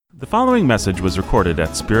The following message was recorded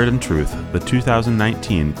at Spirit and Truth, the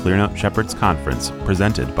 2019 Clearnote Shepherds Conference,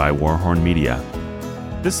 presented by Warhorn Media.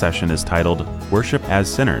 This session is titled Worship as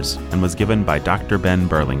Sinners and was given by Dr. Ben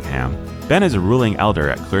Burlingham. Ben is a ruling elder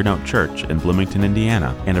at Clearnote Church in Bloomington,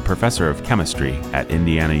 Indiana, and a professor of chemistry at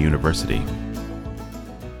Indiana University.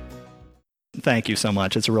 Thank you so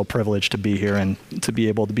much. It's a real privilege to be here and to be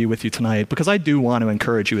able to be with you tonight, because I do want to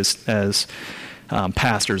encourage you as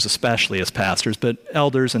pastors, especially as pastors, but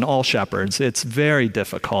elders and all shepherds. It's very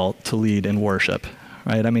difficult to lead in worship,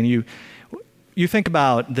 right? I mean, you think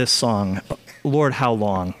about this song, Lord, how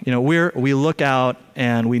long? You know, we look out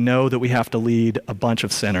and we know that we have to lead a bunch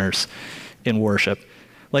of sinners in worship.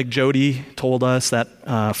 Like Jody told us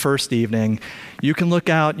that first evening, you can look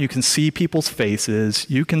out, you can see people's faces,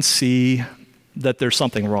 you can see that there's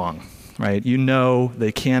something wrong, right? You know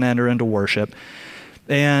they can't enter into worship.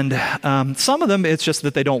 And some of them, it's just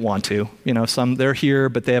that they don't want to. You know, some, they're here,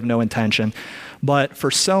 but they have no intention. But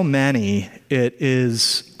for so many, it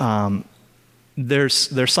is,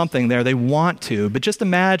 there's something there. They want to. But just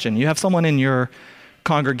imagine, you have someone in your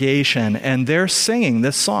congregation, and they're singing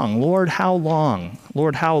this song, Lord, how long?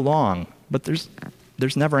 Lord, how long? But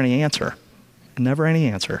there's never any answer. Never any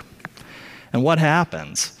answer. And what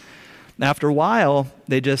happens? After a while,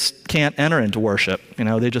 they just can't enter into worship. You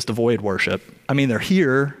know, they just avoid worship. I mean, they're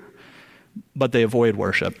here, but they avoid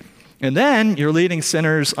worship. And then you're leading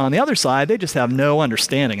sinners on the other side. They just have no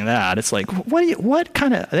understanding of that. It's like,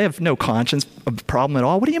 they have no conscience of the problem at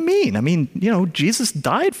all. What do you mean? I mean, you know, Jesus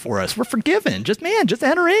died for us. We're forgiven. Just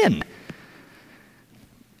enter in.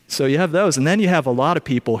 So you have those. And then you have a lot of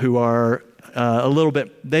people who are a little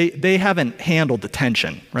bit, they haven't handled the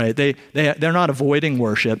tension, right? They're not avoiding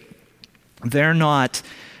worship. They're not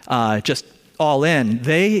just all in.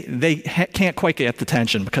 They can't quite get the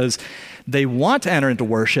tension because they want to enter into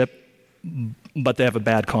worship, but they have a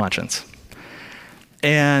bad conscience.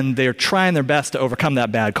 And they're trying their best to overcome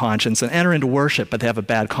that bad conscience and enter into worship, but they have a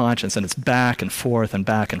bad conscience, and it's back and forth and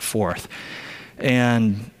back and forth.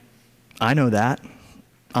 And I know that.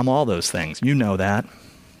 I'm all those things. You know that.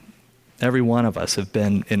 Every one of us have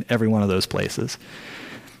been in every one of those places.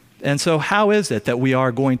 And so how is it that we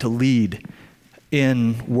are going to lead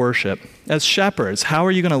in worship? As shepherds, how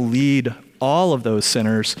are you going to lead all of those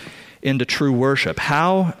sinners into true worship?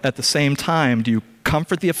 How, at the same time, do you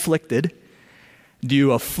comfort the afflicted? Do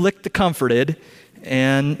you afflict the comforted?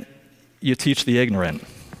 And you teach the ignorant?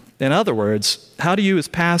 In other words, how do you as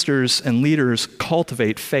pastors and leaders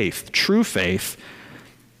cultivate faith, true faith,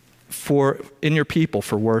 in your people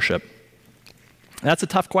for worship? That's a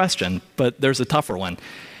tough question, but there's a tougher one.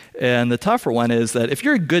 And the tougher one is that if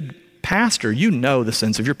you're a good pastor, you know the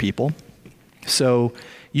sins of your people. So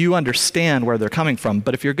you understand where they're coming from.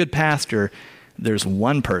 But if you're a good pastor, there's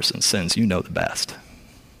one person's sins you know the best.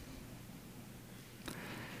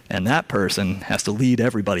 And that person has to lead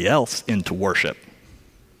everybody else into worship.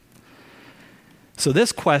 So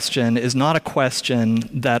this question is not a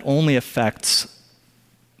question that only affects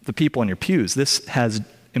the people in your pews. This has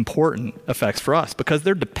important effects for us because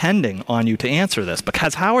they're depending on you to answer this.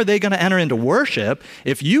 Because how are they going to enter into worship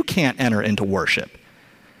if you can't enter into worship?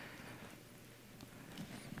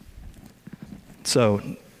 So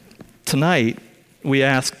tonight we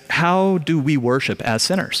ask, how do we worship as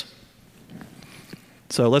sinners?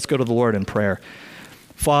 So let's go to the Lord in prayer.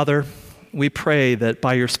 Father, we pray that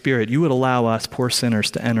by your Spirit you would allow us poor sinners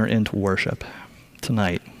to enter into worship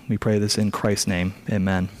tonight. We pray this in Christ's name.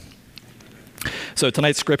 Amen. So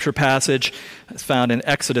tonight's scripture passage is found in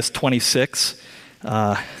Exodus 26.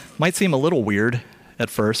 Might seem a little weird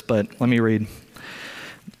at first, but let me read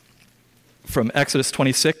from Exodus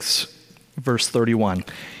 26, verse 31.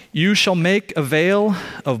 You shall make a veil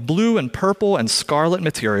of blue and purple and scarlet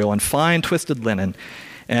material and fine twisted linen,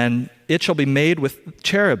 and it shall be made with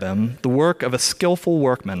cherubim, the work of a skillful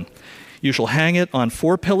workman. You shall hang it on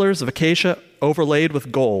 4 pillars of acacia overlaid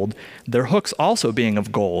with gold, their hooks also being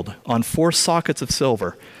of gold, on 4 sockets of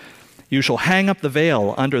silver. You shall hang up the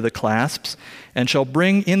veil under the clasps, and shall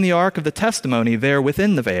bring in the ark of the testimony there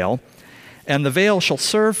within the veil, and the veil shall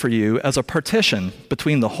serve for you as a partition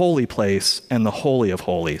between the holy place and the Holy of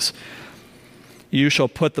Holies. You shall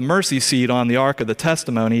put the mercy seat on the ark of the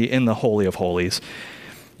testimony in the Holy of Holies.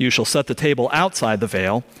 You shall set the table outside the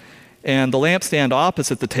veil, and the lampstand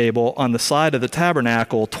opposite the table on the side of the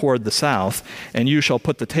tabernacle toward the south, and you shall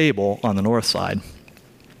put the table on the north side.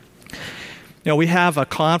 We have a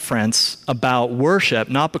conference about worship,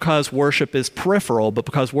 not because worship is peripheral, but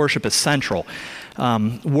because worship is central.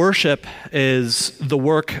 Worship is the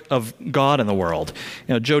work of God in the world.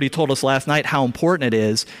 Jody told us last night how important it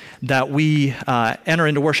is that we enter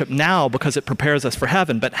into worship now because it prepares us for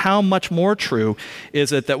heaven. But how much more true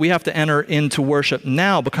is it that we have to enter into worship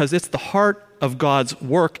now because it's the heart of God's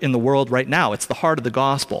work in the world right now. It's the heart of the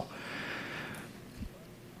gospel.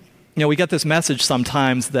 We get this message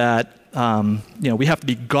sometimes that we have to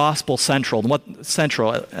be gospel central.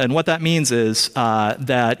 And what that means is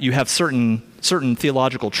that you have certain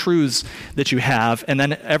theological truths that you have, and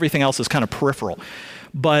then everything else is kind of peripheral.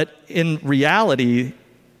 But in reality,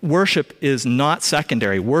 worship is not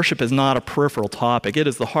secondary. Worship is not a peripheral topic. It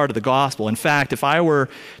is the heart of the gospel. In fact, if I were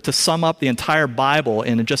to sum up the entire Bible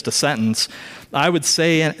in just a sentence, I would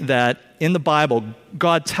say that in the Bible,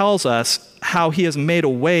 God tells us how he has made a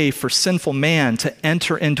way for sinful man to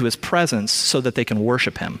enter into his presence so that they can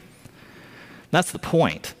worship him. That's the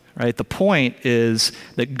point, right? The point is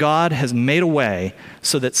that God has made a way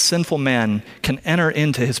so that sinful men can enter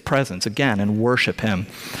into his presence again and worship him.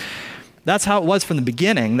 That's how it was from the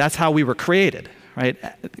beginning. That's how we were created, right?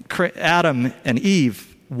 Adam and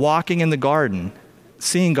Eve walking in the garden,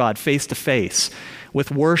 seeing God face to face with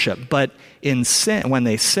worship. But in sin, when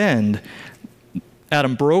they sinned,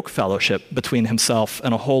 Adam broke fellowship between himself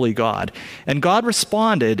and a holy God. And God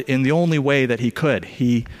responded in the only way that he could.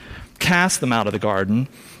 He cast them out of the garden.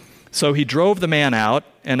 So he drove the man out,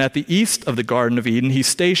 and at the east of the Garden of Eden, he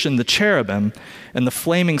stationed the cherubim and the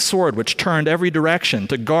flaming sword, which turned every direction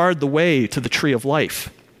to guard the way to the tree of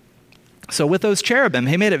life. So with those cherubim,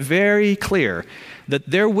 he made it very clear that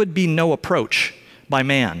there would be no approach by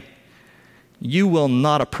man. You will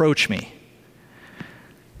not approach me.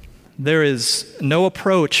 There is no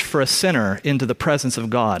approach for a sinner into the presence of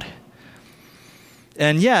God.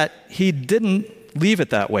 And yet, he didn't leave it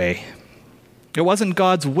that way. It wasn't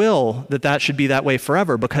God's will that that should be that way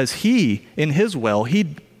forever, because he, in his will,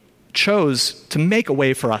 he chose to make a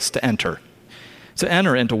way for us to enter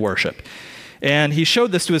into worship. And he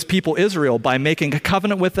showed this to his people Israel by making a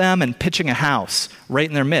covenant with them and pitching a house right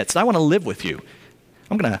in their midst. I want to live with you.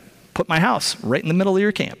 I'm going to put my house right in the middle of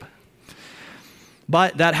your camp.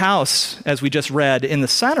 But that house, as we just read, in the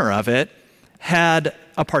center of it, had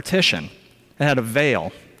a partition. It had a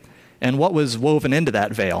veil. And what was woven into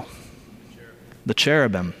that veil? The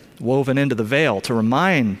cherubim woven into the veil to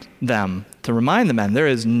remind the men, there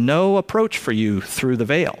is no approach for you through the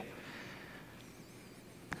veil.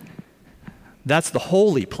 That's the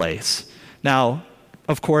holy place. Now,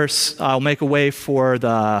 of course, I'll make a way for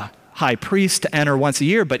the high priest to enter once a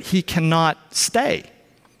year, but he cannot stay.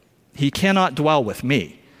 He cannot dwell with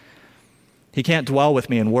me. He can't dwell with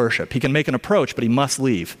me in worship. He can make an approach, but he must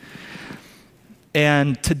leave.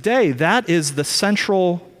 And today, that is the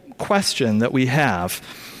central question that we have.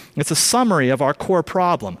 It's a summary of our core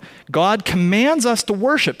problem. God commands us to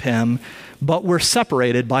worship him, but we're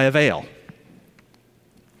separated by a veil.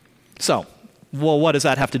 So, what does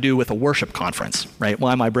that have to do with a worship conference, right?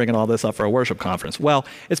 Why am I bringing all this up for a worship conference? Well,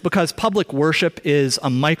 it's because public worship is a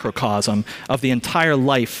microcosm of the entire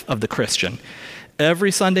life of the Christian.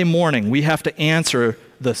 Every Sunday morning, we have to answer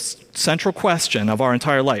the central question of our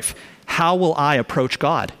entire life. How will I approach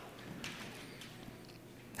God?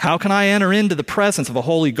 How can I enter into the presence of a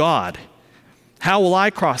holy God? How will I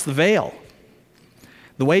cross the veil?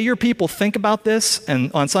 The way your people think about this and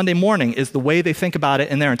on Sunday morning is the way they think about it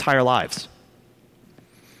in their entire lives.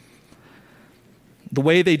 The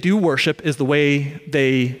way they do worship is the way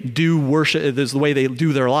they do worship, is the way they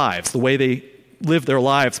do their lives, the way they live their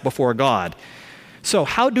lives before God. So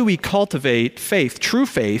how do we cultivate faith, true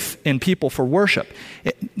faith, in people for worship?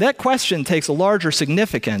 That question takes a larger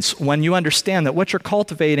significance when you understand that what you're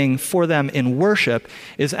cultivating for them in worship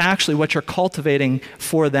is actually what you're cultivating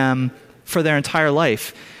for them for their entire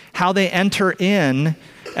life. How they enter in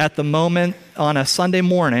at the moment on a Sunday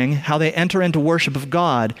morning, how they enter into worship of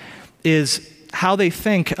God is how they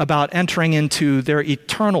think about entering into their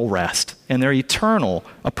eternal rest and their eternal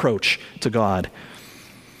approach to God.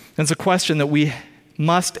 And it's a question that we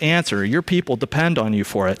must answer. Your people depend on you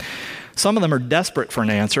for it. Some of them are desperate for an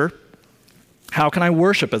answer. How can I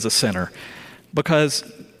worship as a sinner? Because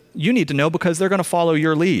you need to know, because they're going to follow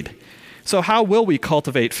your lead. So how will we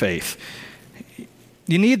cultivate faith?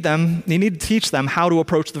 You need to teach them how to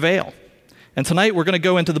approach the veil. And tonight we're going to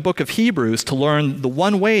go into the book of Hebrews to learn the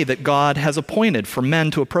one way that God has appointed for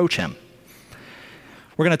men to approach him.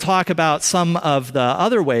 We're going to talk about some of the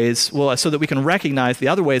other ways, so that we can recognize the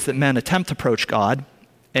other ways that men attempt to approach God,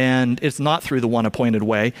 and it's not through the one appointed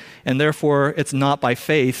way, and therefore it's not by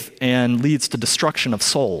faith and leads to destruction of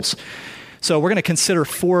souls. So we're going to consider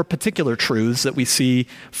 4 particular truths that we see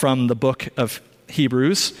from the book of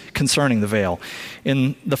Hebrews concerning the veil.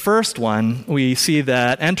 In the first one, we see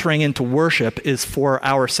that entering into worship is for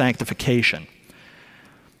our sanctification.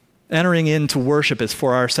 Entering into worship is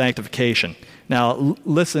for our sanctification. Now,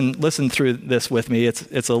 listen through this with me.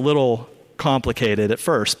 It's a little complicated at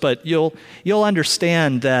first, but you'll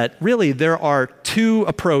understand that really there are 2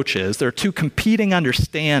 approaches, there are 2 competing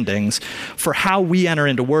understandings for how we enter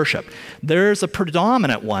into worship. There's a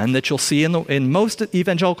predominant one that you'll see in most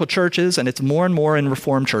evangelical churches, and it's more and more in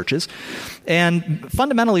Reformed churches. And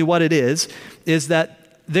fundamentally what it is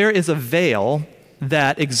that there is a veil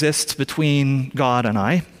that exists between God and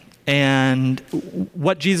I, and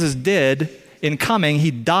what Jesus did in coming,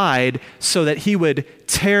 he died so that he would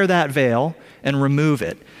tear that veil and remove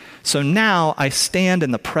it. So now I stand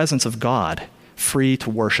in the presence of God, free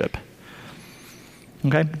to worship.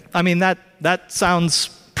 Okay? I mean, that sounds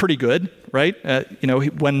pretty good, right?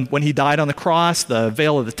 When he died on the cross, the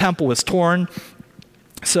veil of the temple was torn.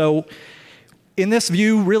 So in this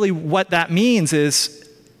view, really what that means is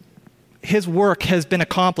his work has been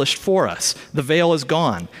accomplished for us. The veil is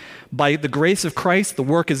gone. By the grace of Christ, the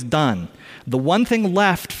work is done. The one thing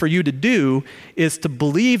left for you to do is to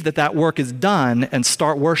believe that work is done and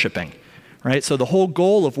start worshiping, right? So the whole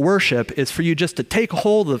goal of worship is for you just to take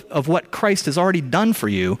hold of what Christ has already done for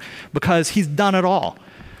you, because he's done it all.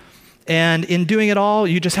 And in doing it all,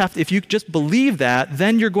 you just have to, if you just believe that,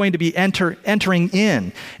 then you're going to be entering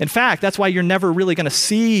in. In fact, that's why you're never really going to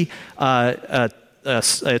see a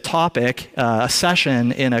topic, a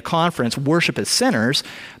session in a conference, worship as sinners,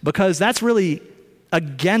 because that's really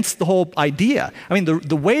against the whole idea. I mean,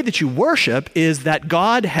 the way that you worship is that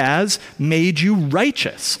God has made you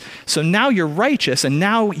righteous. So now you're righteous, and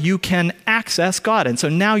now you can access God. And so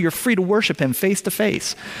now you're free to worship him face to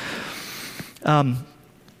face. In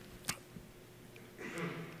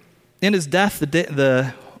his death,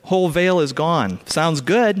 the whole veil is gone. Sounds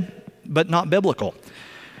good, but not biblical.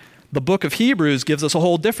 The book of Hebrews gives us a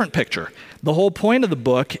whole different picture. The whole point of the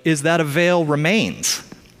book is that a veil remains.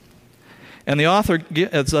 And the author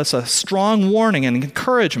gives us a strong warning and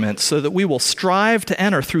encouragement so that we will strive to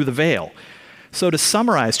enter through the veil. So to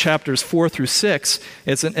summarize chapters 4 through 6,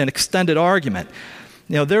 it's an extended argument.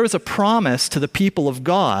 There was a promise to the people of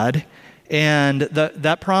God, and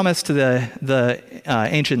that promise to the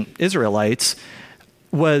ancient Israelites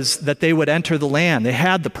was that they would enter the land. They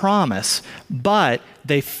had the promise, but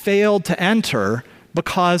they failed to enter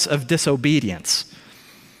because of disobedience.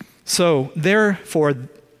 So therefore,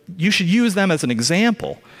 you should use them as an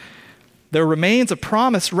example. There remains a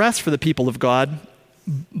promised rest for the people of God,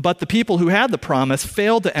 but the people who had the promise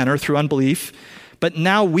failed to enter through unbelief. But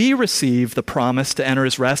now we receive the promise to enter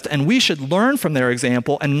his rest, and we should learn from their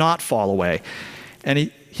example and not fall away.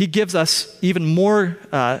 And he gives us even more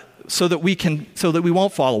so that we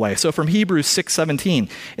won't fall away. So from Hebrews 6:17,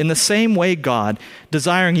 in the same way God,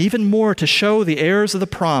 desiring even more to show the heirs of the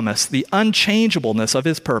promise the unchangeableness of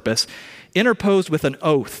his purpose, interposed with an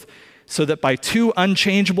oath, so that by 2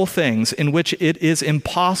 unchangeable things in which it is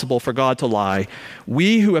impossible for God to lie,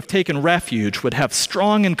 we who have taken refuge would have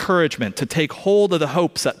strong encouragement to take hold of the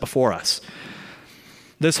hope set before us.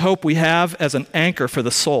 This hope we have as an anchor for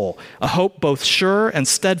the soul, a hope both sure and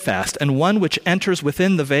steadfast, and one which enters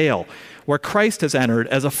within the veil, where Christ has entered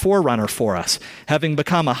as a forerunner for us, having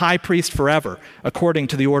become a high priest forever, according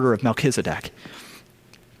to the order of Melchizedek.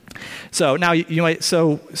 So now,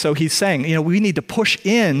 so he's saying, we need to push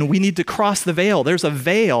in, we need to cross the veil. There's a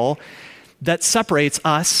veil that separates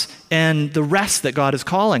us and the rest that God is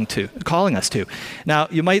calling us to. Now,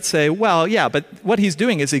 you might say, well, yeah, but what he's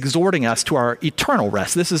doing is exhorting us to our eternal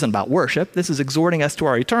rest. This isn't about worship. This is exhorting us to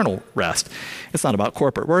our eternal rest. It's not about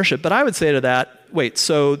corporate worship. But I would say to that, wait,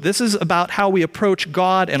 so this is about how we approach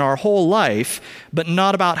God in our whole life, but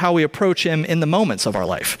not about how we approach him in the moments of our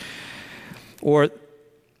life. Or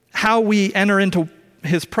how we enter into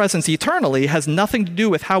his presence eternally has nothing to do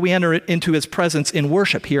with how we enter into his presence in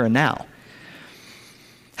worship here and now.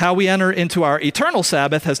 How we enter into our eternal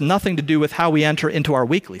Sabbath has nothing to do with how we enter into our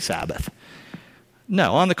weekly Sabbath.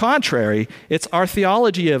 No, on the contrary, it's our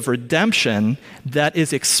theology of redemption that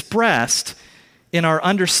is expressed in our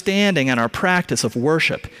understanding and our practice of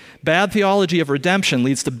worship. Bad theology of redemption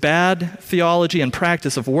leads to bad theology and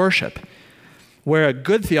practice of worship, where a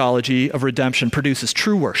good theology of redemption produces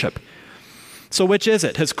true worship. So which is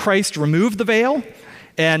it? Has Christ removed the veil,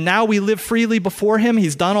 and now we live freely before him?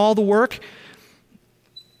 He's done all the work?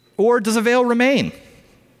 Or does a veil remain?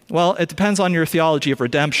 Well, it depends on your theology of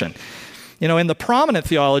redemption. In the prominent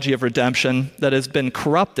theology of redemption that has been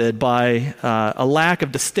corrupted by a lack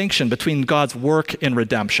of distinction between God's work in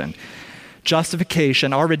redemption,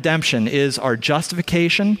 Justification, our redemption, is our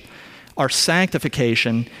justification, our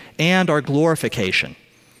sanctification, and our glorification.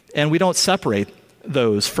 And we don't separate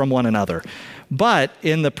those from one another. But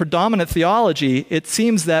in the predominant theology, it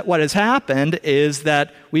seems that what has happened is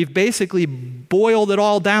that we've basically boiled it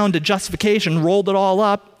all down to justification, rolled it all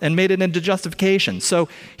up, and made it into justification. So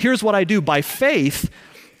here's what I do. By faith,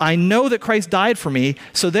 I know that Christ died for me,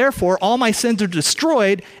 so therefore all my sins are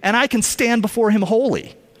destroyed, and I can stand before him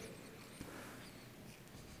holy.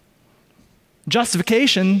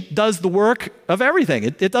 Justification does the work of everything.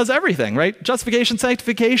 It does everything, right? Justification,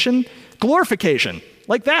 sanctification, glorification,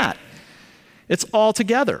 like that. It's all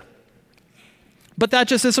together. But that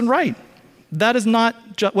just isn't right. That is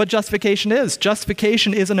not what justification is.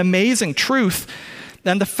 Justification is an amazing truth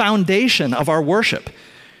and the foundation of our worship.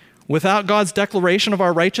 Without God's declaration of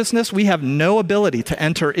our righteousness, we have no ability to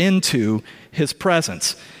enter into his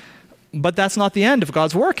presence. But that's not the end of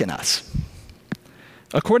God's work in us.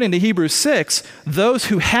 According to Hebrews 6, those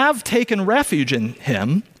who have taken refuge in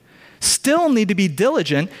him still need to be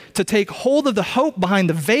diligent to take hold of the hope behind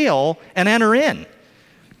the veil and enter in.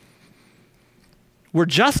 We're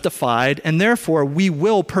justified, and therefore we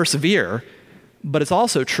will persevere, but it's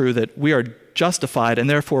also true that we are justified, and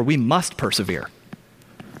therefore we must persevere.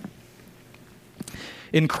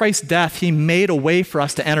 In Christ's death, he made a way for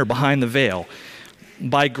us to enter behind the veil.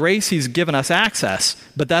 By grace, he's given us access,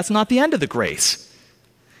 but that's not the end of the grace.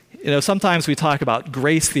 Sometimes we talk about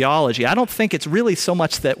grace theology. I don't think it's really so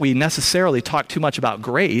much that we necessarily talk too much about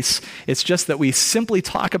grace. It's just that we simply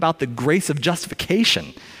talk about the grace of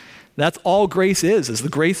justification. That's all grace is the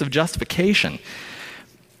grace of justification.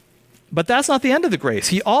 But that's not the end of the grace.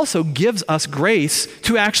 He also gives us grace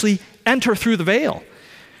to actually enter through the veil.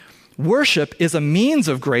 Worship is a means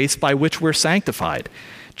of grace by which we're sanctified.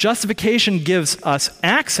 Justification gives us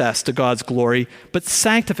access to God's glory, but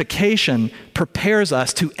sanctification prepares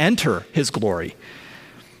us to enter his glory.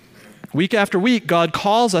 Week after week, God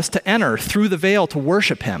calls us to enter through the veil to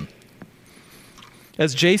worship him.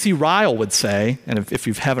 As J.C. Ryle would say, and if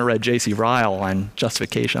you haven't read J.C. Ryle on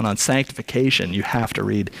justification, on sanctification, you have to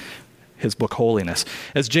read his book, Holiness.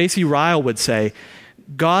 As J.C. Ryle would say,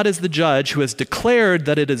 God is the judge who has declared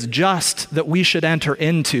that it is just that we should enter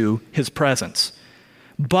into his presence.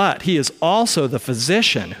 But he is also the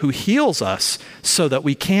physician who heals us so that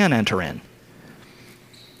we can enter in.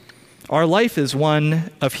 Our life is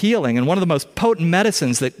one of healing, and one of the most potent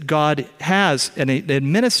medicines that God has and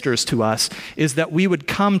administers to us is that we would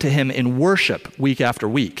come to him in worship week after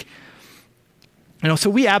week. So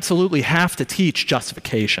we absolutely have to teach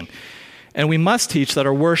justification, and we must teach that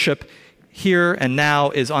our worship here and now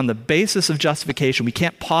is on the basis of justification. We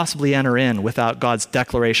can't possibly enter in without God's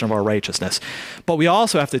declaration of our righteousness. But we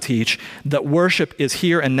also have to teach that worship is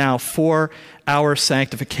here and now for our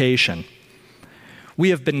sanctification. We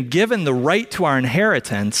have been given the right to our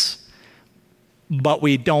inheritance, but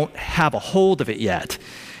we don't have a hold of it yet.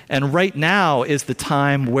 And right now is the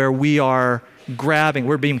time where we're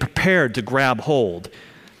being prepared to grab hold.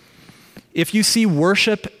 If you see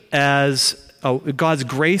worship as God's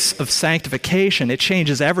grace of sanctification, it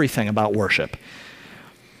changes everything about worship.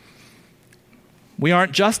 We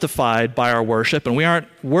aren't justified by our worship, and we aren't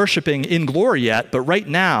worshiping in glory yet, but right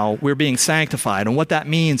now we're being sanctified. And what that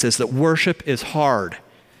means is that worship is hard.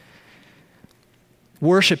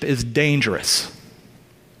 Worship is dangerous.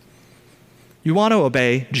 You want to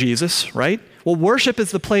obey Jesus, right? Well, worship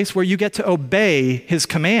is the place where you get to obey his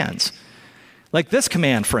commands. Like this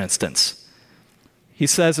command, for instance. He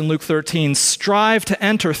says in Luke 13, "Strive to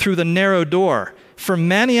enter through the narrow door, for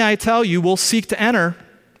many, I tell you, will seek to enter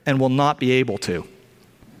and will not be able to."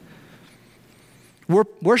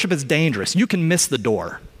 Worship is dangerous. You can miss the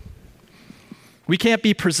door. We can't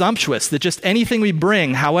be presumptuous that just anything we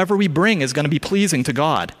bring, however we bring, is going to be pleasing to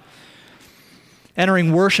God.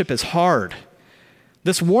 Entering worship is hard.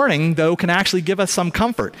 This warning, though, can actually give us some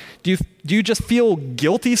comfort. Do you just feel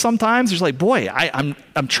guilty sometimes? You're like, boy,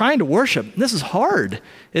 I'm trying to worship. This is hard.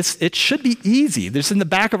 It should be easy. This in the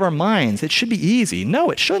back of our minds. It should be easy. No,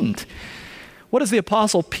 it shouldn't. What does the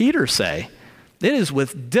Apostle Peter say? It is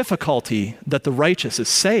with difficulty that the righteous is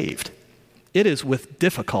saved. It is with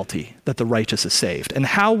difficulty that the righteous is saved. And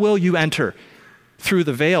how will you enter through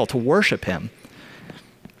the veil to worship him?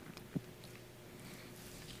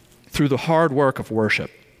 Through the hard work of worship.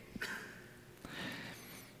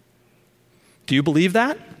 Do you believe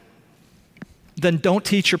that? Then don't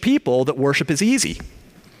teach your people that worship is easy.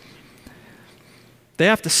 They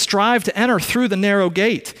have to strive to enter through the narrow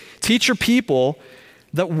gate. Teach your people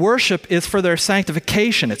that worship is for their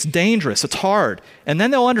sanctification. It's dangerous, it's hard. And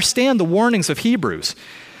then they'll understand the warnings of Hebrews.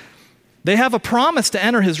 They have a promise to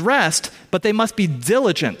enter his rest, but they must be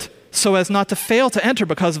diligent so as not to fail to enter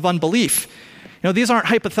because of unbelief. These aren't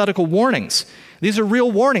hypothetical warnings. These are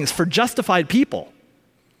real warnings for justified people.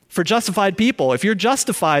 For justified people, if you're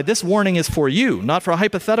justified, this warning is for you, not for a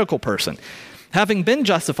hypothetical person. Having been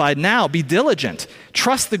justified, now be diligent.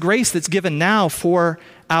 Trust the grace that's given now for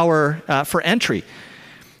entry.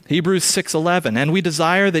 Hebrews 6:11, and we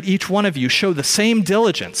desire that each one of you show the same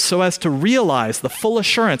diligence so as to realize the full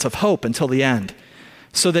assurance of hope until the end,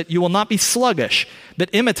 so that you will not be sluggish, but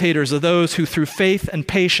imitators of those who through faith and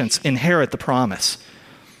patience inherit the promise.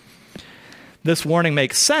 This warning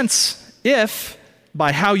makes sense if,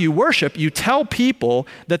 by how you worship, you tell people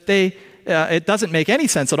that it doesn't make any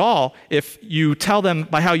sense at all if you tell them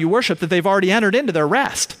by how you worship that they've already entered into their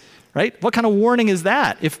rest, right? What kind of warning is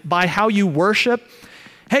that? If by how you worship,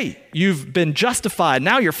 hey, you've been justified,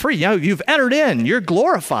 now you're free, you've entered in, you're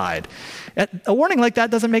glorified. A warning like that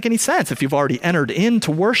doesn't make any sense if you've already entered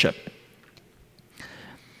into worship.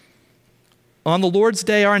 On the Lord's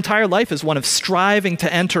Day, our entire life is one of striving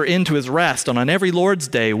to enter into his rest. And on every Lord's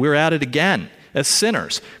Day, we're at it again as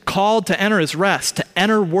sinners, called to enter his rest, to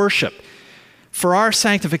enter worship, for our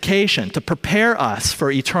sanctification, to prepare us for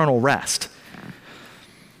eternal rest.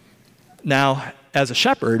 Now, as a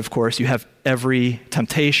shepherd, of course, you have every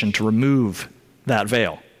temptation to remove that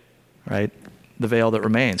veil, right? The veil that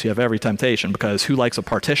remains. You have every temptation, because who likes a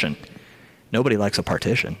partition? Nobody likes a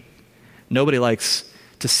partition. Nobody likes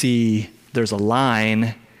to see there's a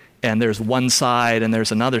line and there's one side and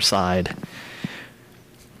there's another side.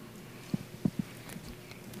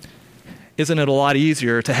 Isn't it a lot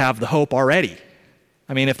easier to have the hope already?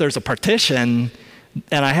 I mean, if there's a partition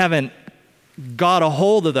and I haven't got a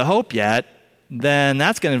hold of the hope yet, then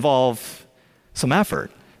that's going to involve some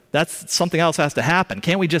effort. That's something else has to happen.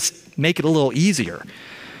 Can't we just make it a little easier?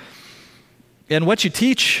 And what you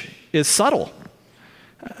teach is subtle.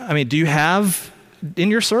 I mean, do you have, in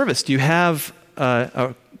your service, do you have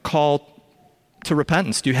a call to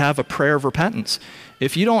repentance? Do you have a prayer of repentance?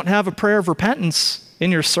 If you don't have a prayer of repentance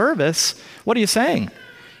in your service, what are you saying?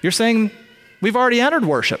 You're saying, we've already entered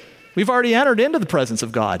worship. We've already entered into the presence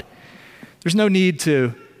of God. There's no need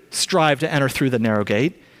to strive to enter through the narrow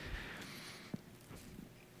gate.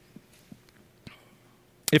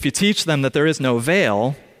 If you teach them that there is no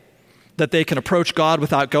veil, that they can approach God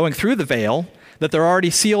without going through the veil, that they're already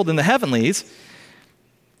sealed in the heavenlies,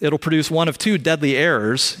 it'll produce one of two deadly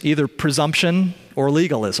errors, either presumption or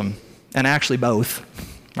legalism, and actually both,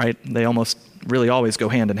 right? They almost really always go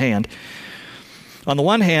hand in hand. On the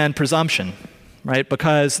one hand, presumption, right?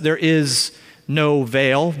 Because there is no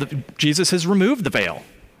veil. Jesus has removed the veil,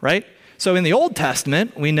 right? So in the Old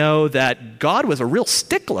Testament, we know that God was a real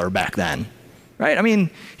stickler back then, right? I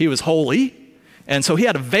mean, he was holy, and so he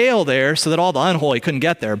had a veil there so that all the unholy couldn't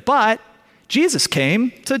get there. But Jesus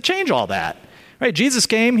came to change all that, right? Jesus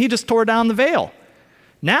came, he just tore down the veil.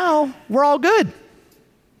 Now, we're all good.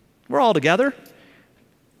 We're all together.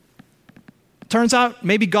 Turns out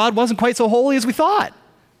maybe God wasn't quite so holy as we thought.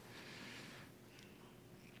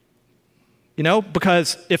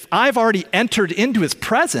 Because if I've already entered into his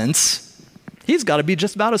presence, he's got to be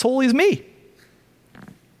just about as holy as me.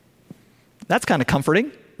 That's kind of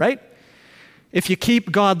comforting, right? If you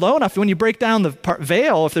keep God low enough, when you break down the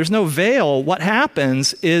veil, if there's no veil, what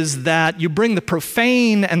happens is that you bring the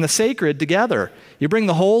profane and the sacred together. You bring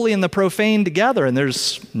the holy and the profane together, and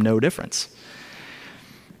there's no difference.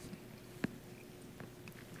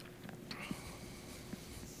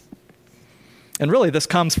 And really, this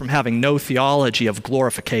comes from having no theology of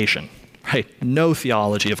glorification, right? No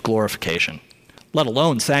theology of glorification, let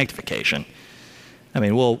alone sanctification. I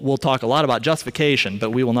mean, we'll talk a lot about justification, but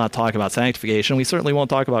we will not talk about sanctification. We certainly won't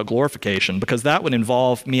talk about glorification, because that would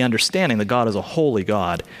involve me understanding that God is a holy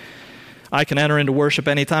God. I can enter into worship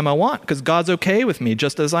anytime I want, because God's okay with me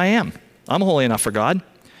just as I am. I'm holy enough for God.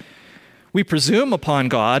 We presume upon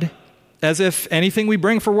God as if anything we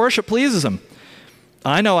bring for worship pleases him.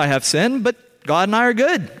 I know I have sin, but God and I are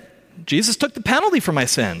good. Jesus took the penalty for my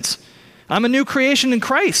sins. I'm a new creation in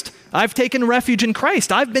Christ. I've taken refuge in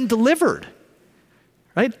Christ. I've been delivered.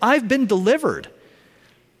 Right? I've been delivered.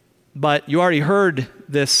 But you already heard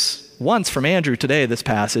this once from Andrew today, this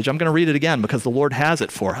passage. I'm going to read it again because the Lord has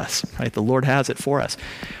it for us. Right? The Lord has it for us.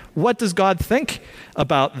 What does God think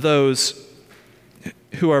about those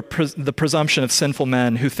who are the presumption of sinful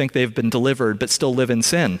men who think they've been delivered but still live in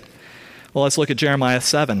sin? Well, let's look at Jeremiah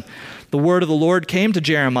 7. The word of the Lord came to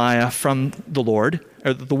Jeremiah from the Lord,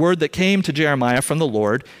 or the word that came to Jeremiah from the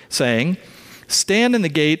Lord, saying, "Stand in the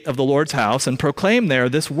gate of the Lord's house and proclaim there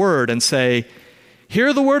this word and say,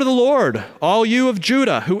 hear the word of the Lord, all you of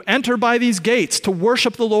Judah who enter by these gates to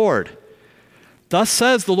worship the Lord. Thus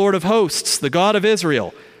says the Lord of hosts, the God of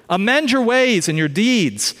Israel, amend your ways and your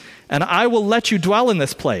deeds, and I will let you dwell in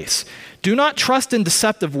this place. Do not trust in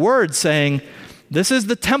deceptive words, saying, this is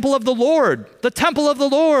the temple of the Lord, the temple of the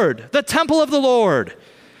Lord, the temple of the Lord.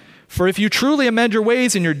 For if you truly amend your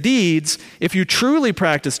ways and your deeds, if you truly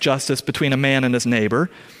practice justice between a man and his neighbor,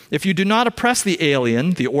 if you do not oppress the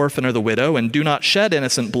alien, the orphan or the widow, and do not shed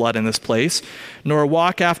innocent blood in this place, nor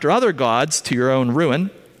walk after other gods to your own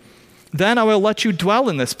ruin, then I will let you dwell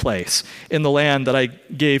in this place, in the land that I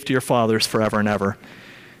gave to your fathers forever and ever.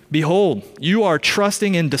 Behold, you are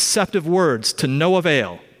trusting in deceptive words to no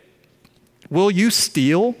avail. Will you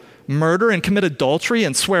steal, murder, and commit adultery,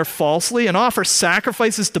 and swear falsely, and offer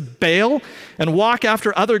sacrifices to Baal, and walk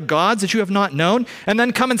after other gods that you have not known, and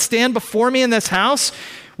then come and stand before me in this house,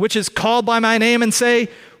 which is called by my name, and say,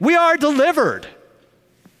 we are delivered?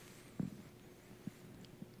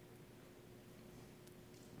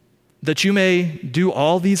 That you may do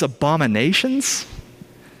all these abominations?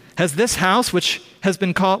 Has this house, which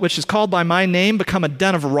is called by my name, become a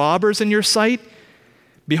den of robbers in your sight?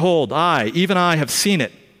 Behold, even I have seen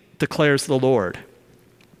it, declares the Lord.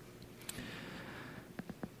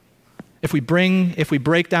 If we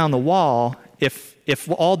break down the wall, if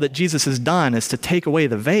all that Jesus has done is to take away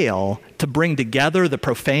the veil, to bring together the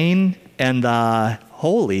profane and the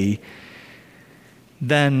holy,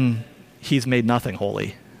 then he's made nothing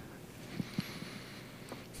holy.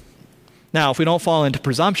 Now, if we don't fall into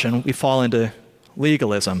presumption, we fall into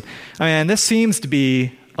legalism. I mean, this seems to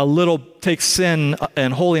be takes sin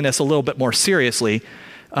and holiness a little bit more seriously,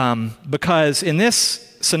 because in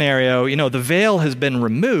this scenario, the veil has been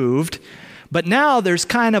removed, but now there's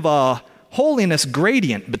kind of a holiness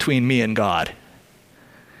gradient between me and God.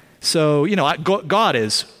 So, God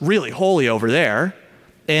is really holy over there,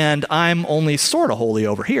 and I'm only sort of holy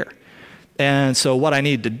over here. And so what I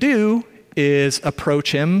need to do is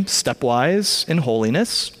approach him stepwise in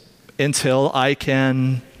holiness until I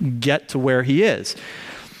can get to where he is.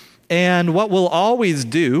 And what we'll always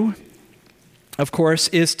do, of course,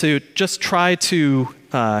 is to just try to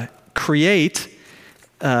create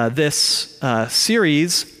this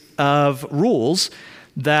series of rules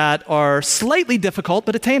that are slightly difficult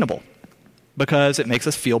but attainable, because it makes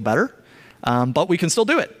us feel better, but we can still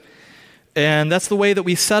do it. And that's the way that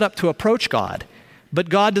we set up to approach God. But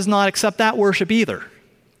God does not accept that worship either.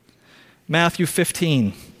 Matthew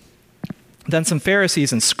 15. Then some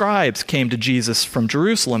Pharisees and scribes came to Jesus from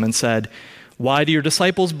Jerusalem and said, why do your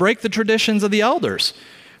disciples break the traditions of the elders?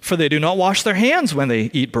 For they do not wash their hands when they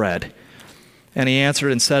eat bread. And he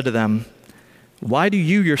answered and said to them, why do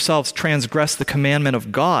you yourselves transgress the commandment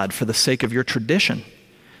of God for the sake of your tradition?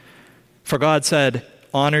 For God said,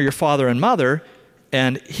 honor your father and mother,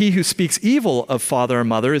 and he who speaks evil of father or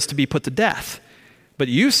mother is to be put to death. But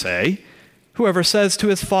you say, whoever says to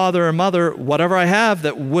his father or mother, whatever I have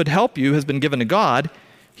that would help you has been given to God,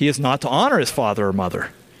 he is not to honor his father or mother.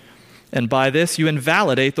 And by this you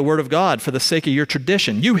invalidate the word of God for the sake of your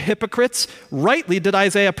tradition. You hypocrites, rightly did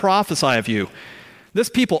Isaiah prophesy of you. This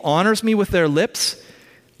people honors me with their lips,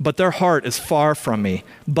 but their heart is far from me.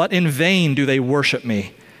 But in vain do they worship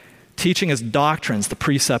me, teaching as doctrines the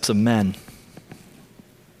precepts of men.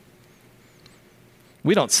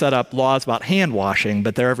 We don't set up laws about hand washing,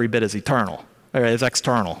 but they're every bit as external,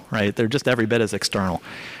 right? They're just every bit as external.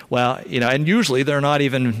 Well, and usually they're not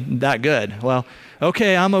even that good. Well,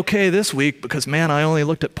 okay, I'm okay this week because, man, I only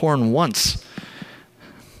looked at porn once.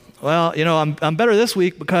 Well, I'm better this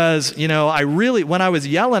week because, when I was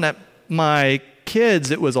yelling at my kids,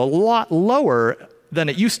 it was a lot lower than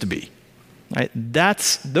it used to be. Right?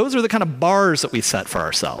 Those are the kind of bars that we set for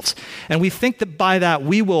ourselves. And we think that by that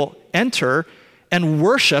we will enter and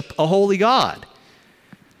worship a holy God.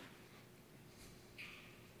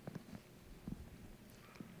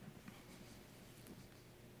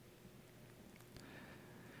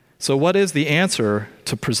 So what is the answer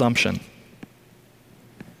to presumption?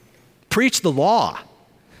 Preach the law.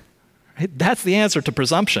 Right? That's the answer to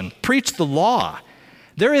presumption. Preach the law.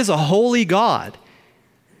 There is a holy God.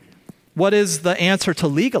 What is the answer to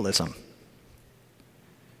legalism?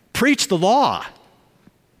 Preach the law.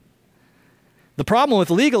 The problem with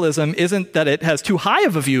legalism isn't that it has too high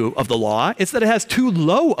of a view of the law, it's that it has too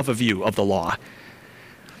low of a view of the law.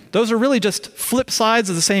 Those are really just flip sides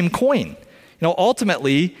of the same coin.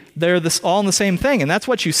 Ultimately, they're all in the same thing, and that's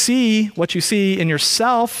what you see in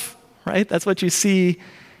yourself, right? That's what you see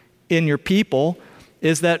in your people,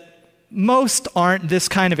 is that most aren't this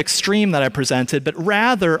kind of extreme that I presented, but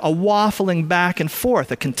rather a waffling back and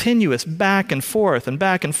forth, a continuous back and forth and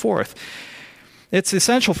back and forth. It's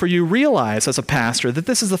essential for you to realize as a pastor that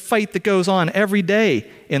this is a fight that goes on every day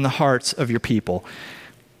in the hearts of your people.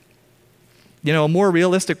 You know, a more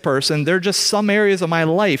realistic person, there are just some areas of my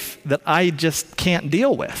life that I just can't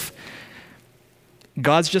deal with.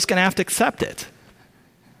 God's just going to have to accept it.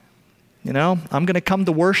 You know, I'm going to come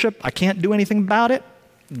to worship. I can't do anything about it.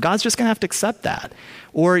 God's just going to have to accept that.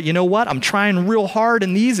 Or, you know what? I'm trying real hard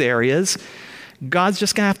in these areas. God's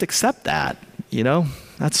just going to have to accept that. You know,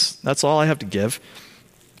 that's all I have to give.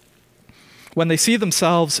 When they see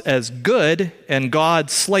themselves as good and God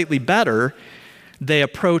slightly better, they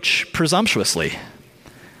approach presumptuously.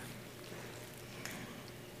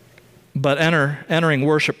 But entering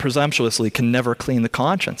worship presumptuously can never clean the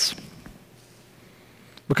conscience,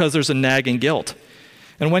 because there's a nagging guilt.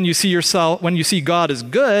 And when you see God as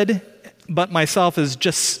good, but myself is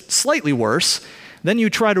just slightly worse, then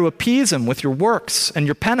you try to appease him with your works and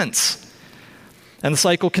your penance. And the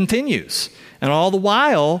cycle continues. And all the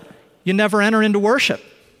while, you never enter into worship.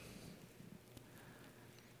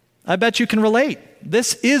 I bet you can relate.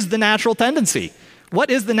 This is the natural tendency.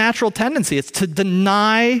 What is the natural tendency? It's to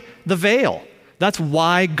deny the veil. That's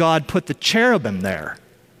why God put the cherubim there.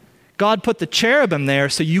 God put the cherubim there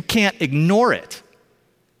so you can't ignore it.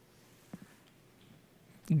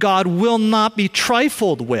 God will not be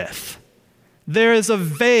trifled with. There is a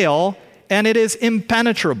veil, and it is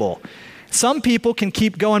impenetrable. Some people can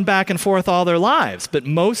keep going back and forth all their lives, but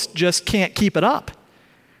most just can't keep it up,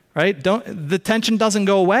 right? The tension doesn't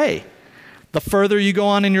go away. The further you go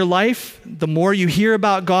on in your life, the more you hear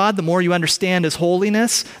about God, the more you understand his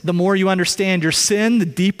holiness, the more you understand your sin, the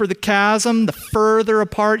deeper the chasm, the further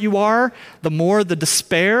apart you are, the more the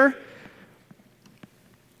despair.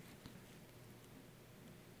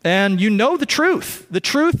 And you know the truth. The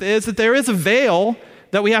truth is that there is a veil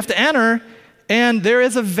that we have to enter, and there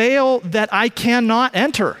is a veil that I cannot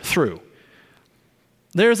enter through.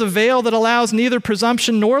 There is a veil that allows neither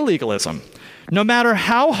presumption nor legalism. No matter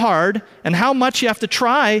how hard and how much you have to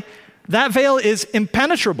try, that veil is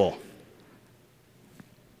impenetrable.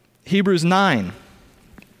 Hebrews 9.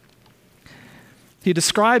 He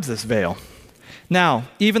describes this veil. Now,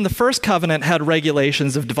 even the first covenant had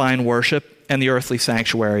regulations of divine worship and the earthly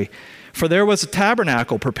sanctuary. For there was a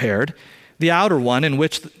tabernacle prepared, the outer one, in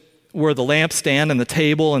which were the lampstand and the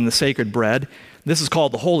table and the sacred bread. This is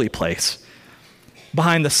called the holy place.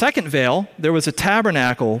 Behind the second veil, there was a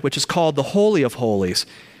tabernacle, which is called the Holy of Holies,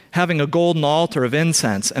 having a golden altar of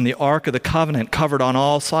incense and the ark of the covenant covered on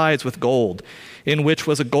all sides with gold, in which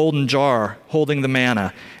was a golden jar holding the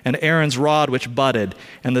manna, and Aaron's rod which budded,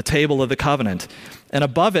 and the table of the covenant. And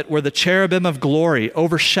above it were the cherubim of glory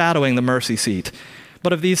overshadowing the mercy seat.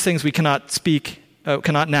 But of these things we cannot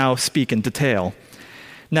now speak in detail.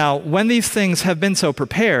 Now, when these things have been so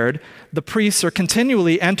prepared, the priests are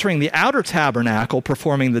continually entering the outer tabernacle,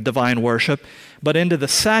 performing the divine worship, but into the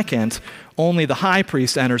second, only the high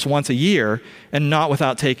priest enters once a year, and not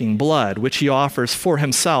without taking blood, which he offers for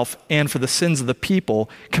himself and for the sins of the people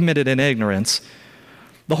committed in ignorance.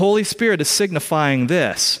 The Holy Spirit is signifying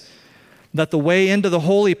this, that the way into the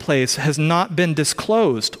holy place has not been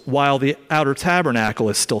disclosed while the outer tabernacle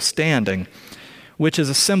is still standing, which is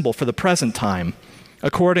a symbol for the present time.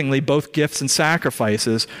 Accordingly, both gifts and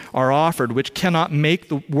sacrifices are offered, which cannot make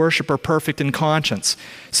the worshiper perfect in conscience,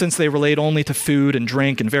 since they relate only to food and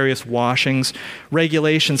drink and various washings,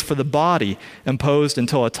 regulations for the body imposed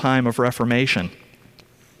until a time of reformation.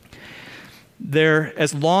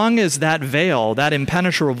 As long as that veil, that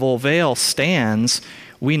impenetrable veil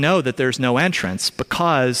we know that there's no entrance,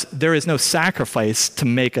 because there is no sacrifice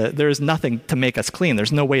there is nothing to make us clean.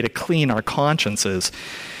 There's no way to clean our consciences.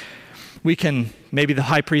 Maybe the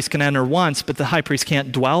high priest can enter once, but the high priest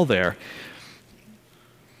can't dwell there.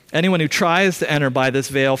 Anyone who tries to enter by this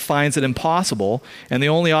veil finds it impossible, and the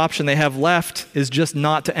only option they have left is just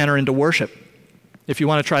not to enter into worship. If you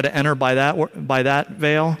want to try to enter by that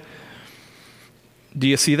veil, do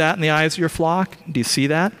you see that in the eyes of your flock? Do you see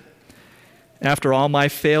that? After all my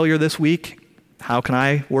failure this week, how can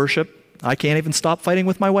I worship? I can't even stop fighting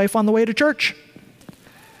with my wife on the way to church.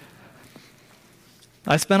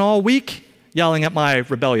 I spent all week yelling at my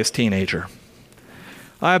rebellious teenager.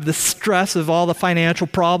 I have the stress of all the financial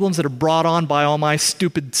problems that are brought on by all my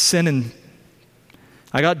stupid sin, and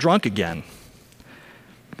I got drunk again.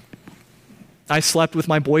 I slept with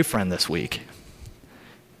my boyfriend this week.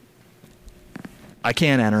 I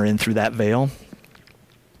can't enter in through that veil.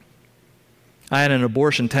 I had an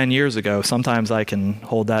abortion 10 years ago. Sometimes I can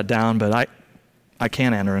hold that down, but I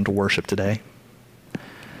can't enter into worship today.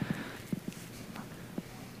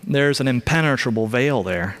 There's an impenetrable veil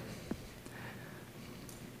there.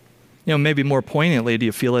 Maybe more poignantly, do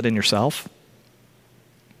you feel it in yourself?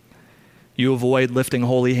 You avoid lifting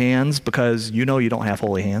holy hands because you know you don't have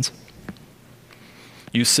holy hands.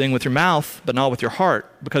 You sing with your mouth, but not with your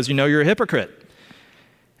heart, because you know you're a hypocrite.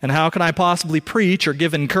 And how can I possibly preach or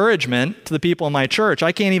give encouragement to the people in my church?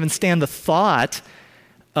 I can't even stand the thought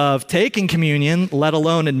of taking communion, let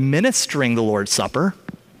alone administering the Lord's Supper.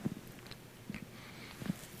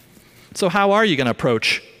 So how are you going to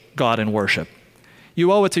approach God in worship?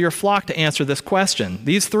 You owe it to your flock to answer this question.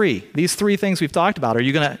 These three things we've talked about. Are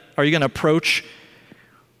you going to approach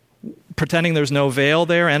pretending there's no veil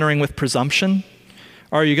there, entering with presumption?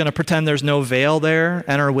 Are you going to pretend there's no veil there,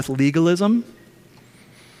 enter with legalism?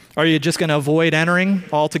 Are you just going to avoid entering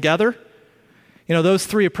altogether? You know, those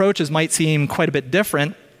three approaches might seem quite a bit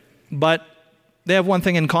different, but they have one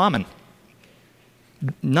thing in common.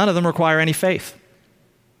 None of them require any faith.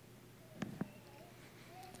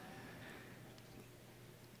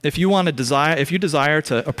 If you desire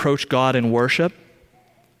to approach God in worship,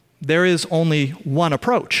 there is only one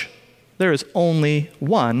approach. There is only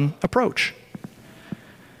one approach.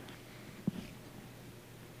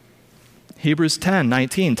 Hebrews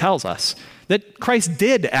 10:19 tells us that Christ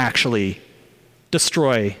did actually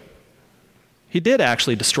destroy the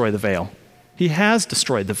veil. He has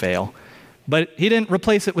destroyed the veil, but he didn't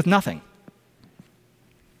replace it with nothing.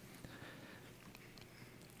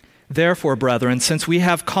 Therefore, brethren, since we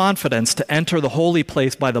have confidence to enter the holy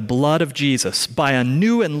place by the blood of Jesus, by a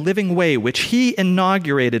new and living way which he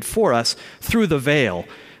inaugurated for us through the veil,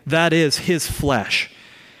 that is, his flesh.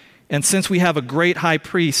 And since we have a great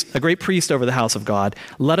priest over the house of God,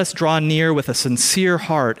 let us draw near with a sincere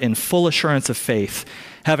heart in full assurance of faith,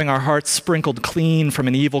 having our hearts sprinkled clean from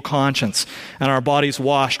an evil conscience and our bodies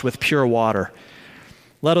washed with pure water.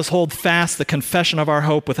 Let us hold fast the confession of our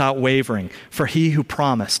hope without wavering, for he who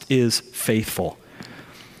promised is faithful.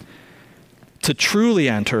 To truly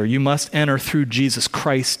enter, you must enter through Jesus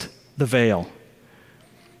Christ, the veil.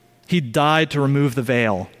 He died to remove the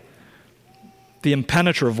veil, the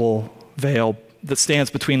impenetrable veil that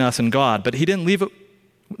stands between us and God, but he didn't leave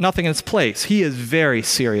nothing in its place. He is very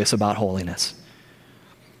serious about holiness.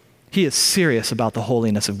 He is serious about the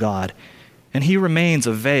holiness of God, and he remains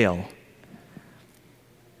a veil.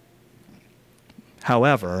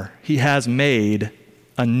 However, he has made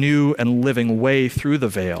a new and living way through the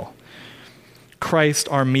veil. Christ,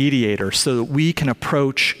 our mediator, so that we can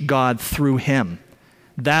approach God through him.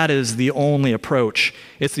 That is the only approach.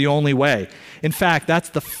 It's the only way. In fact, that's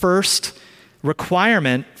the first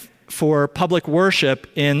requirement for public worship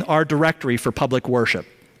in our directory for public worship.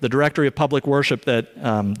 The directory of public worship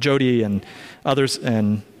that Jody and others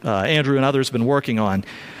and Andrew and others have been working on.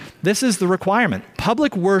 This is the requirement.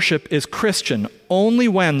 Public worship is Christian only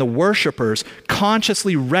when the worshipers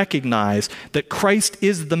consciously recognize that Christ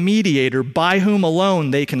is the mediator by whom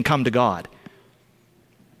alone they can come to God.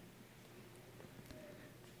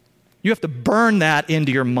 You have to burn that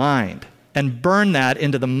into your mind and burn that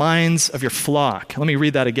into the minds of your flock. Let me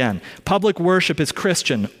read that again. Public worship is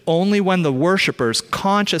Christian only when the worshipers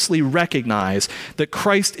consciously recognize that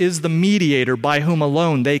Christ is the mediator by whom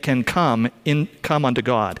alone they can come unto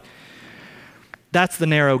God. That's the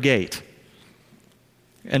narrow gate,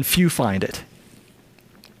 and few find it.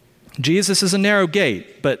 Jesus is a narrow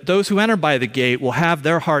gate, but those who enter by the gate will have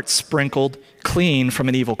their hearts sprinkled clean from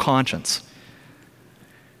an evil conscience.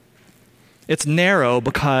 It's narrow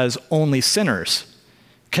because only sinners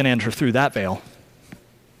can enter through that veil,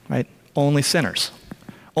 right? Only sinners.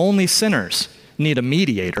 Only sinners need a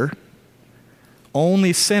mediator.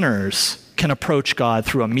 Only sinners can approach God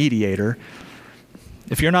through a mediator.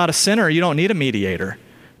 If you're not a sinner, you don't need a mediator.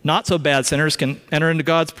 Not so bad sinners can enter into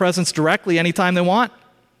God's presence directly anytime they want.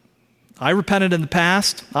 I repented in the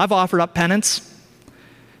past. I've offered up penance.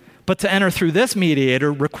 But to enter through this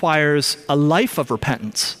mediator requires a life of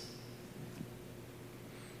repentance.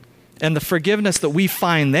 And the forgiveness that we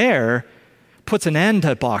find there puts an end to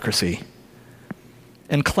hypocrisy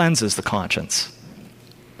and cleanses the conscience.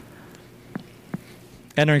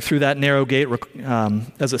 Entering through that narrow gate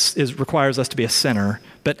requires us to be a sinner,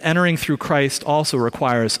 but entering through Christ also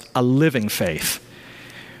requires a living faith.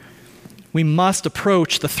 We must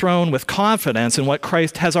approach the throne with confidence in what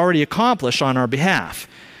Christ has already accomplished on our behalf.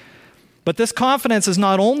 But this confidence is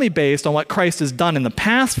not only based on what Christ has done in the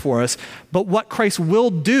past for us, but what Christ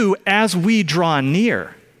will do as we draw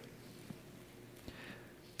near.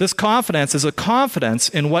 This confidence is a confidence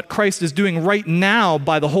in what Christ is doing right now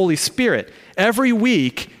by the Holy Spirit. Every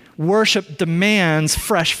week, worship demands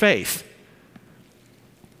fresh faith.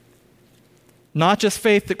 Not just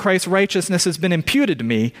faith that Christ's righteousness has been imputed to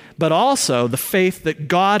me, but also the faith that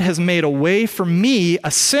God has made a way for me, a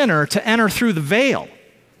sinner, to enter through the veil.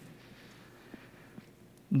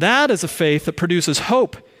 That is a faith that produces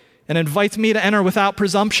hope and invites me to enter without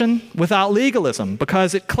presumption, without legalism,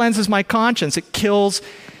 because it cleanses my conscience. It kills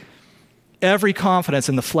every confidence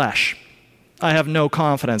in the flesh. I have no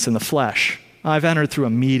confidence in the flesh. I've entered through a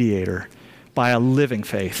mediator by a living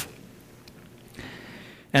faith.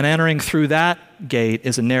 And entering through that gate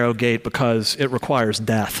is a narrow gate because it requires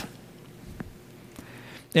death.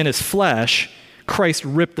 In his flesh, Christ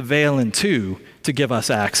ripped the veil in two to give us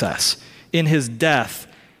access. In his death,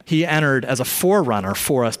 he entered as a forerunner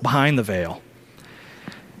for us behind the veil.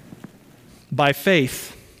 By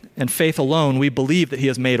faith, and faith alone, we believe that he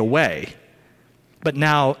has made a way. But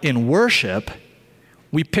now in worship,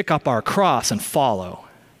 we pick up our cross and follow.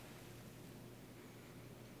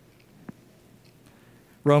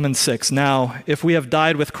 Romans 6, now, if we have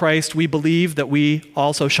died with Christ, we believe that we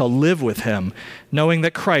also shall live with him, knowing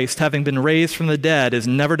that Christ, having been raised from the dead, is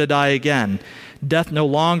never to die again. Death no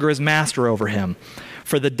longer is master over him.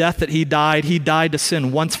 For the death that he died to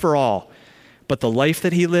sin once for all. But the life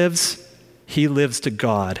that he lives to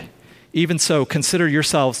God. Even so, consider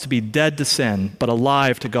yourselves to be dead to sin, but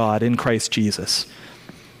alive to God in Christ Jesus.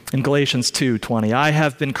 In Galatians 2:20, I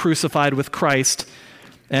have been crucified with Christ,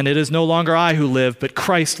 and it is no longer I who live, but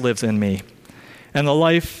Christ lives in me. And the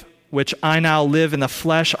life which I now live in the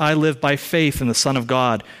flesh, I live by faith in the Son of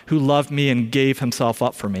God, who loved me and gave himself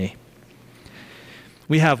up for me.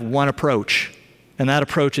 We have one approach, and that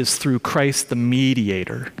approach is through Christ the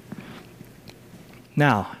mediator.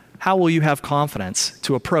 Now, how will you have confidence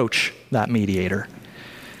to approach that mediator?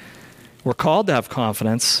 We're called to have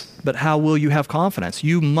confidence, but how will you have confidence?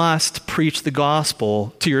 You must preach the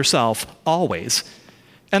gospel to yourself always,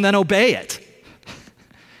 and then obey it.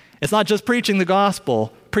 It's not just preaching the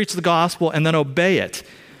gospel. Preach the gospel and then obey it.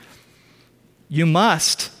 You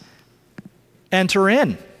must enter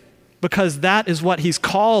in, because that is what he's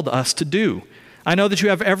called us to do. I know that you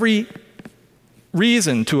have every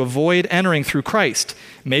reason to avoid entering through Christ.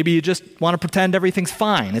 Maybe you just want to pretend everything's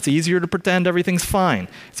fine. It's easier to pretend everything's fine.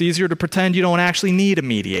 It's easier to pretend you don't actually need a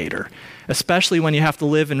mediator, especially when you have to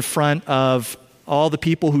live in front of all the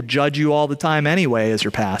people who judge you all the time anyway as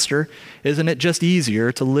your pastor. Isn't it just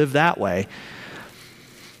easier to live that way?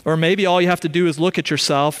 Or maybe all you have to do is look at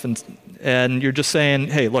yourself and you're just saying,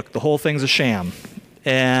 hey, look, the whole thing's a sham,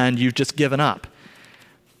 and you've just given up.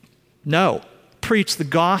 No, preach the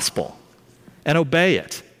gospel and obey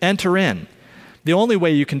it. Enter in. The only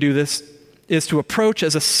way you can do this is to approach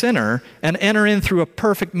as a sinner and enter in through a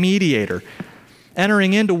perfect mediator.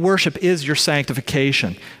 Entering into worship is your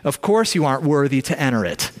sanctification. Of course you aren't worthy to enter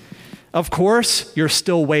it. Of course you're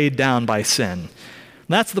still weighed down by sin.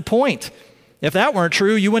 That's the point. If that weren't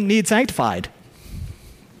true, you wouldn't need sanctified.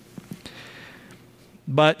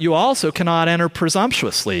 But you also cannot enter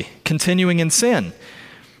presumptuously, continuing in sin,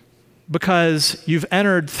 because you've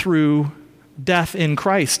entered through death in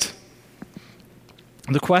Christ.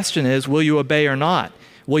 The question is, will you obey or not?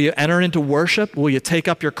 Will you enter into worship? Will you take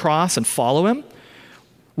up your cross and follow him?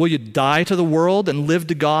 Will you die to the world and live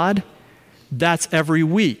to God? That's every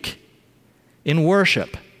week in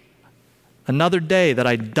worship. Another day that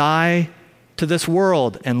I die to this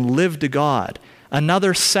world and live to God.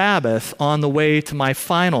 Another Sabbath on the way to my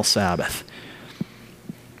final Sabbath.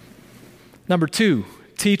 Number 2,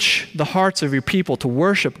 teach the hearts of your people to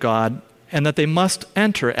worship God and that they must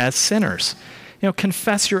enter as sinners.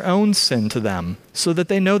 Confess your own sin to them so that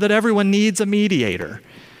they know that everyone needs a mediator.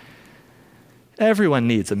 Everyone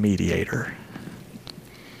needs a mediator.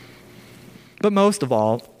 But most of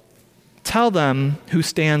all, tell them who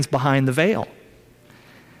stands behind the veil.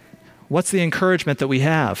 What's the encouragement that we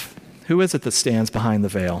have? Who is it that stands behind the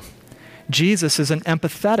veil? Jesus is an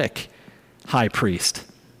empathetic high priest.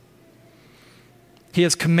 He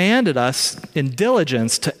has commanded us in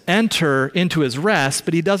diligence to enter into his rest,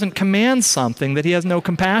 but he doesn't command something that he has no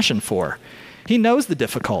compassion for. He knows the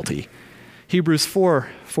difficulty. Hebrews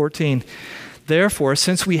 4:14. Therefore,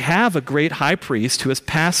 since we have a great high priest who has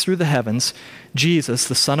passed through the heavens, Jesus,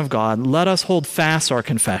 the Son of God, let us hold fast our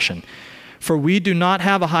confession. For we do not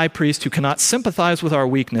have a high priest who cannot sympathize with our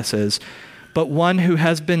weaknesses, but one who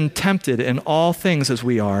has been tempted in all things as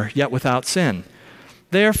we are, yet without sin.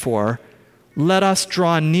 Therefore, let us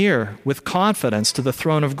draw near with confidence to the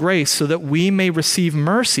throne of grace so that we may receive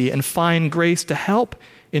mercy and find grace to help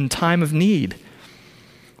in time of need.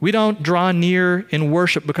 We don't draw near in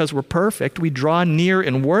worship because we're perfect. We draw near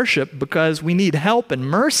in worship because we need help and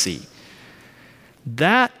mercy.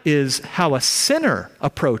 That is how a sinner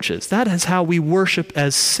approaches. That is how we worship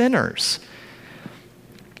as sinners.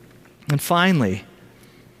 And finally,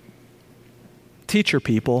 teach your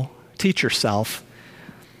people, teach yourself.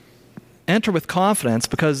 Enter with confidence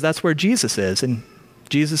because that's where Jesus is, and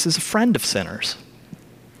Jesus is a friend of sinners.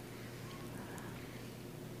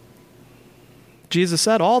 Jesus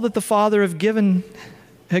said, all that the Father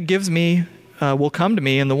gives me will come to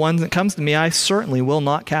me, and the one that comes to me I certainly will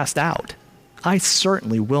not cast out. I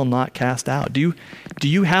certainly will not cast out. Do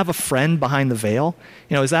you have a friend behind the veil?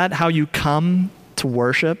 Is that how you come to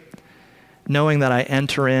worship, knowing that I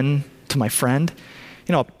enter in to my friend?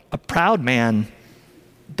 A proud man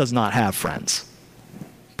does not have friends.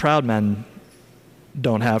 Proud men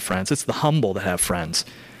don't have friends. It's the humble that have friends.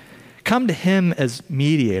 Come to him as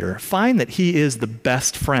mediator. Find that he is the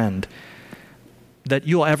best friend that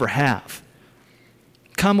you'll ever have.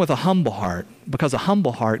 Come with a humble heart, because a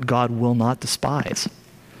humble heart God will not despise.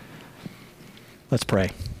 Let's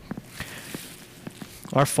pray.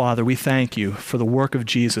 Our Father, we thank you for the work of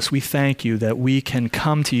Jesus. We thank you that we can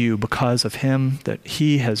come to you because of him, that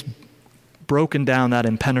he has broken down that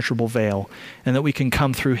impenetrable veil, and that we can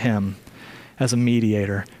come through him as a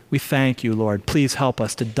mediator. We thank you, Lord. Please help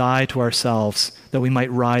us to die to ourselves that we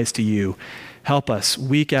might rise to you. Help us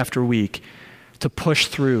week after week to push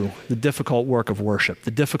through the difficult work of worship,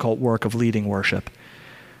 the difficult work of leading worship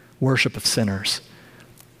of sinners,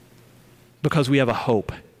 because we have a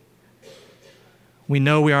hope. We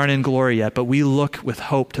know we aren't in glory yet, but we look with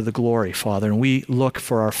hope to the glory, Father, and we look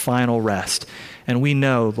for our final rest. And we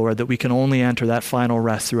know, Lord, that we can only enter that final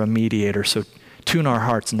rest through a mediator, so tune our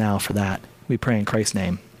hearts now for that. We pray in Christ's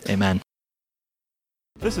name. Amen.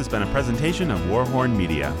 This has been a presentation of Warhorn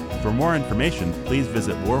Media. For more information, please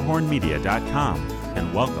visit warhornmedia.com,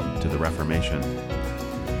 and welcome to the Reformation.